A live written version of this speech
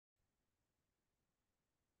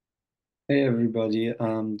Hey everybody,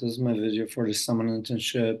 this is my video for the summer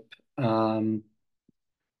internship. Um,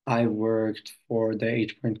 I worked for the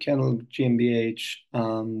Kerndl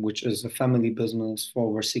GmbH, which is a family business for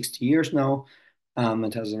over 60 years now.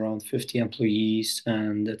 It has around 50 employees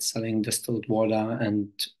and it's selling distilled water and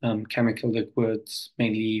chemical liquids,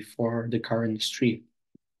 mainly for the car industry.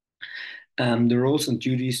 The roles and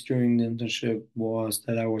duties during the internship was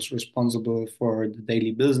that I was responsible for the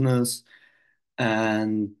daily business,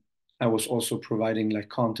 and I was also providing like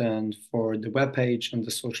content for the web page and the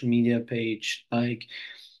social media page, like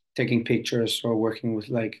taking pictures or working with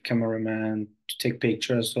like a cameraman to take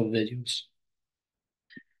pictures or videos.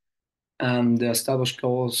 The established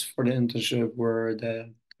goals for the internship were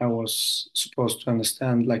that I was supposed to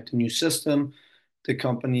understand like the new system the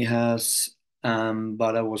company has,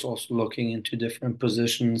 but I was also looking into different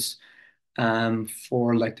positions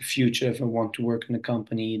for like the future if I want to work in a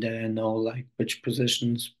company that I know like which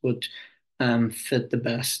positions would fit the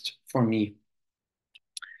best for me.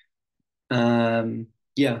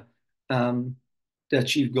 Yeah, um, the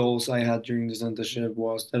achieved goals I had during this internship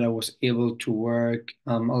was that I was able to work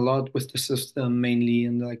a lot with the system, mainly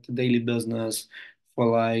in like the daily business for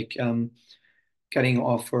like getting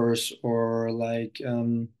offers or like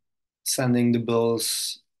sending the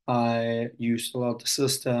bills. I used a lot the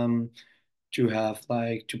system to have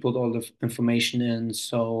like to put all the information in.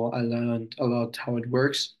 So I learned a lot how it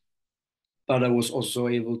works, but I was also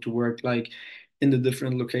able to work like in the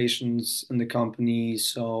different locations in the company.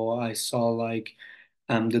 So I saw like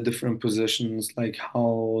the different positions, like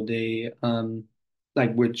how they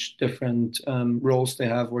like which different roles they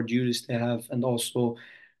have or duties they have, and also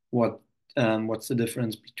what what's the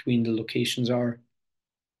difference between the locations are.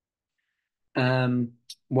 Um,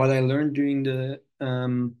 what I learned during the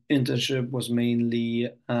internship was mainly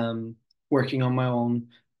working on my own.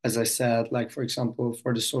 As I said, like for example,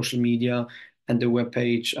 for the social media and the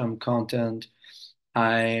webpage content,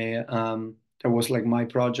 I that was like my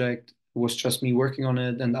project. It was just me working on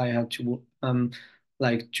it, and I had to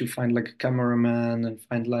like to find like a cameraman and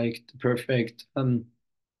find like the perfect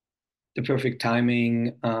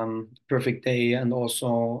timing, perfect day, and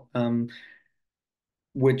also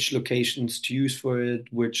which locations to use for it,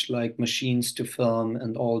 which like machines to film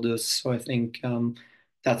and all this. So I think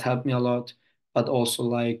that helped me a lot, but also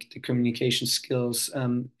like the communication skills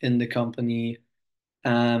in the company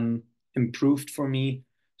um, improved for me.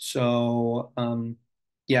 So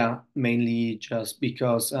yeah, mainly just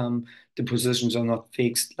because the positions are not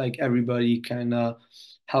fixed. Like everybody kind of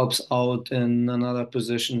helps out in another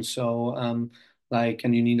position. So like,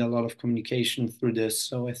 and you need a lot of communication through this.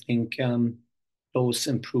 So I think those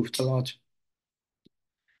improved a lot.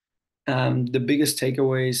 The biggest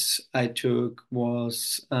takeaways I took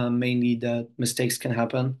was mainly that mistakes can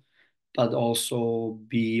happen, but also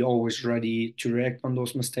be always ready to react on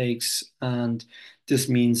those mistakes. And this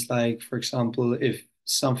means, like, for example, if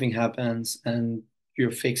something happens and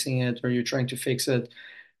you're fixing it or you're trying to fix it,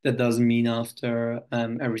 that doesn't mean after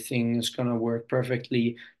everything is gonna work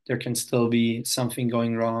perfectly. There can still be something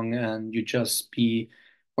going wrong, and you just be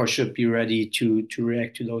or should be ready to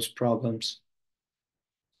react to those problems.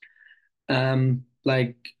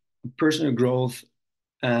 Like personal growth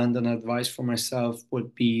and an advice for myself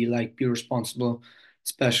would be like be responsible,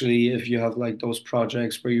 especially if you have like those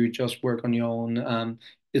projects where you just work on your own.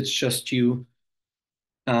 It's just you.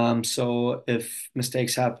 So if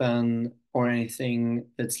mistakes happen or anything,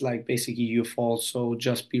 it's like basically your fault. So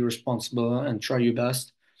just be responsible and try your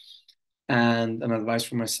best. And an advice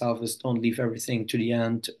for myself is don't leave everything to the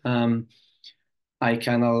end. I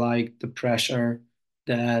kind of like the pressure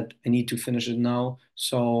that I need to finish it now.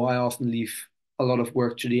 So I often leave a lot of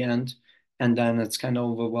work to the end, and then it's kind of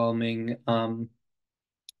overwhelming.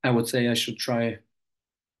 I would say I should try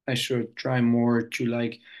more to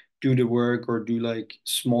like do the work or do like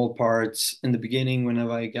small parts in the beginning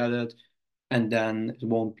whenever I get it, and then it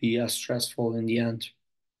won't be as stressful in the end.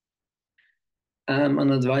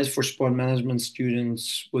 An advice for sport management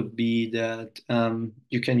students would be that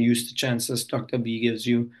you can use the chances Dr. B gives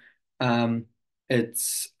you. Um,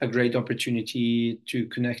 it's a great opportunity to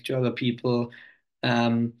connect to other people.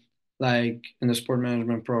 Um, like in the sport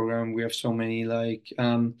management program, we have so many like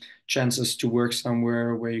chances to work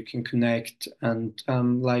somewhere where you can connect and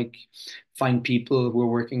like find people who are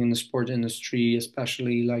working in the sport industry,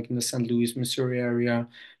 especially like in the St. Louis, Missouri area.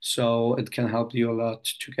 So it can help you a lot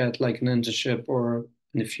to get like an internship or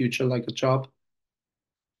in the future like a job,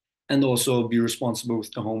 and also be responsible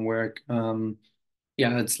with the homework.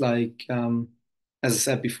 Yeah, it's like as I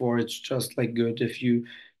said before, it's just like good if you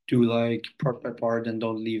do like part by part and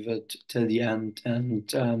don't leave it till the end.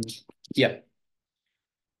 And yeah.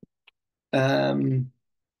 Um,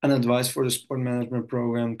 an advice for the sport management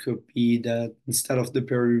program could be that instead of the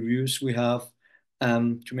peer reviews we have,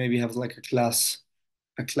 to maybe have like a class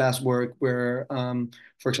work where,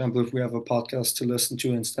 for example, if we have a podcast to listen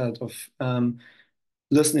to, instead of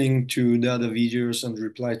listening to the other videos and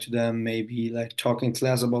reply to them, maybe like talk in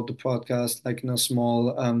class about the podcast, like in a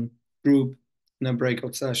small group in a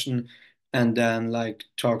breakout session, and then like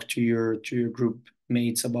talk to your group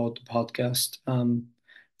mates about the podcast.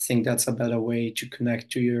 I think that's a better way to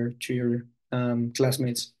connect to your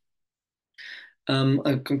classmates.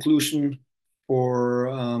 A conclusion for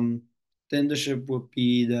the internship would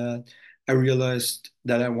be that I realized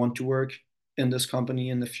that I want to work in this company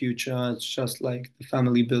in the future. It's just like the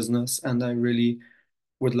family business, and I really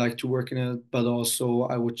would like to work in it. But also,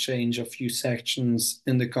 I would change a few sections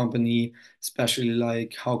in the company, especially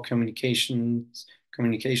like how communication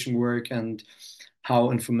work and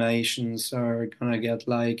how informations are gonna get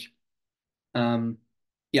like um,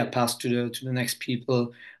 yeah, pass to the next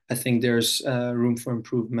people. I think there's room for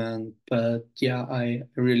improvement, but yeah, I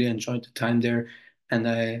really enjoyed the time there, and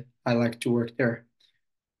I like to work there.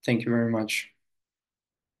 Thank you very much.